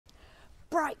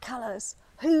bright colours.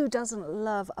 Who doesn't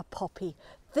love a poppy?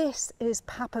 This is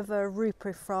Papaver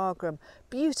rupifragum.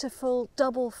 Beautiful,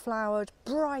 double flowered,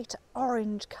 bright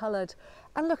orange coloured.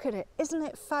 And look at it, isn't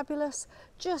it fabulous?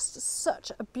 Just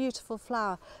such a beautiful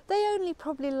flower. They only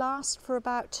probably last for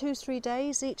about 2-3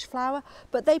 days each flower,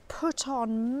 but they put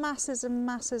on masses and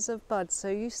masses of buds. So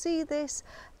you see this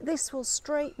will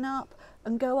straighten up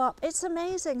and go up. It's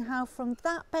amazing how from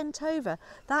that bent over,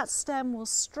 that stem will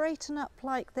straighten up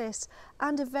like this,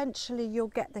 and eventually you'll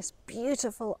get this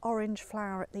beautiful orange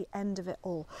flower at the end of it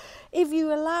all. If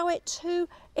you allow it to,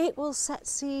 it will set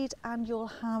seed and you'll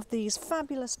have these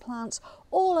fabulous plants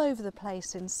all over the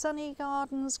place in sunny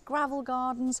gardens, gravel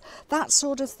gardens, that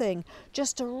sort of thing.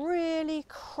 Just a really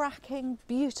cracking,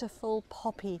 beautiful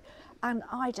poppy, and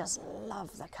I just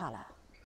love the colour.